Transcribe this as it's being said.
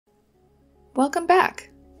Welcome back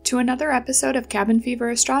to another episode of Cabin Fever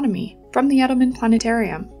Astronomy from the Edelman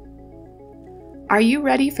Planetarium. Are you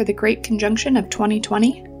ready for the Great Conjunction of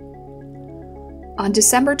 2020? On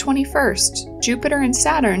December 21st, Jupiter and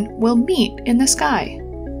Saturn will meet in the sky,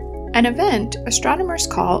 an event astronomers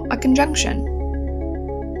call a conjunction.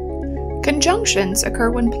 Conjunctions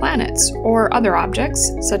occur when planets, or other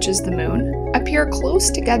objects, such as the Moon, appear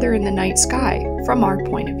close together in the night sky from our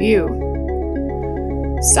point of view.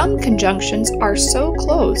 Some conjunctions are so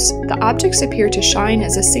close, the objects appear to shine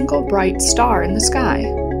as a single bright star in the sky.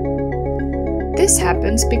 This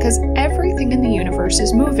happens because everything in the universe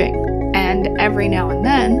is moving, and every now and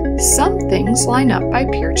then, some things line up by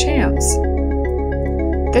pure chance.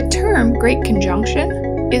 The term Great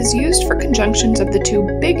Conjunction is used for conjunctions of the two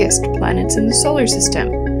biggest planets in the solar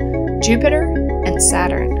system, Jupiter and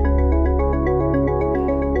Saturn.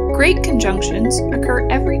 Great conjunctions occur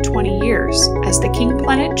every 20 years as the king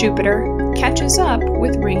planet Jupiter catches up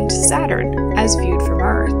with ringed Saturn as viewed from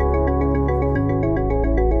Earth.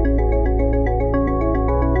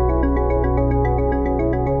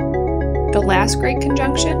 The last Great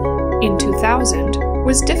Conjunction, in 2000,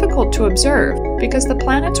 was difficult to observe because the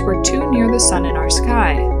planets were too near the Sun in our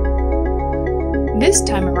sky. This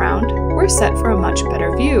time around, we're set for a much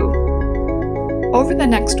better view. Over the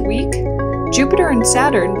next week, Jupiter and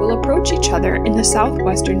Saturn will approach each other in the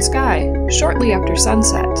southwestern sky shortly after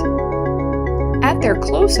sunset. At their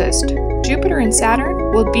closest, Jupiter and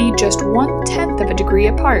Saturn will be just 1/10 of a degree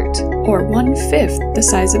apart, or 1/5 the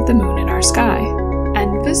size of the Moon in our sky,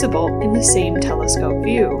 and visible in the same telescope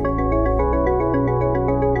view.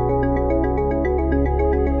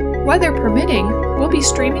 Weather permitting, we'll be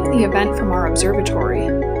streaming the event from our observatory.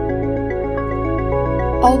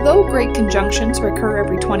 Although great conjunctions recur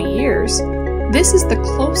every 20 years, this is the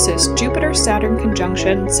closest Jupiter-Saturn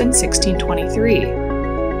conjunction since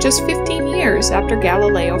 1623, just 15 years after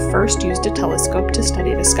Galileo first used a telescope to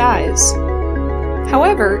study the skies.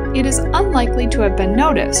 However, it is unlikely to have been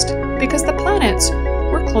noticed because the planets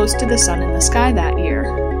were close to the Sun in the sky that year.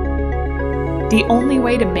 The only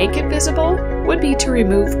way to make it visible would be to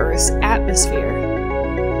remove Earth's atmosphere.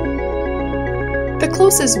 The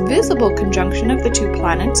closest visible conjunction of the two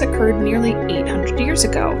planets occurred nearly 800 years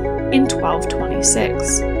ago, in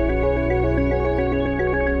 1226.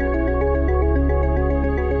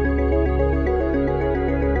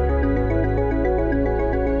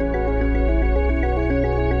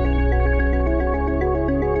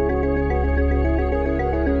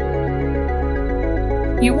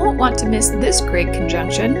 You won't want to miss this great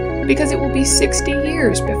conjunction because it will be 60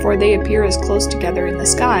 years before they appear as close together in the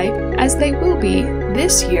sky as they will be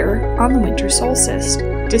this year on the winter solstice,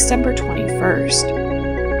 December 21st.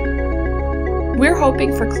 We're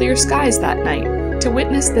hoping for clear skies that night to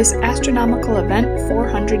witness this astronomical event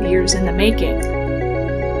 400 years in the making.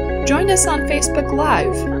 Join us on Facebook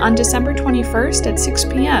Live on December 21st at 6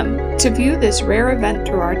 p.m. to view this rare event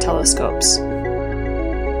through our telescopes.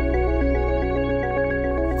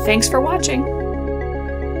 Thanks for watching!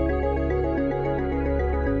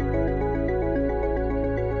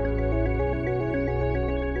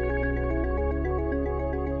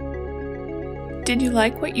 Did you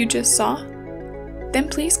like what you just saw? Then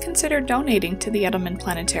please consider donating to the Edelman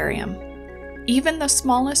Planetarium. Even the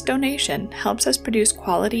smallest donation helps us produce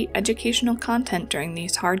quality educational content during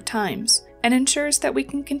these hard times and ensures that we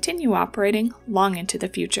can continue operating long into the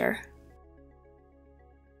future.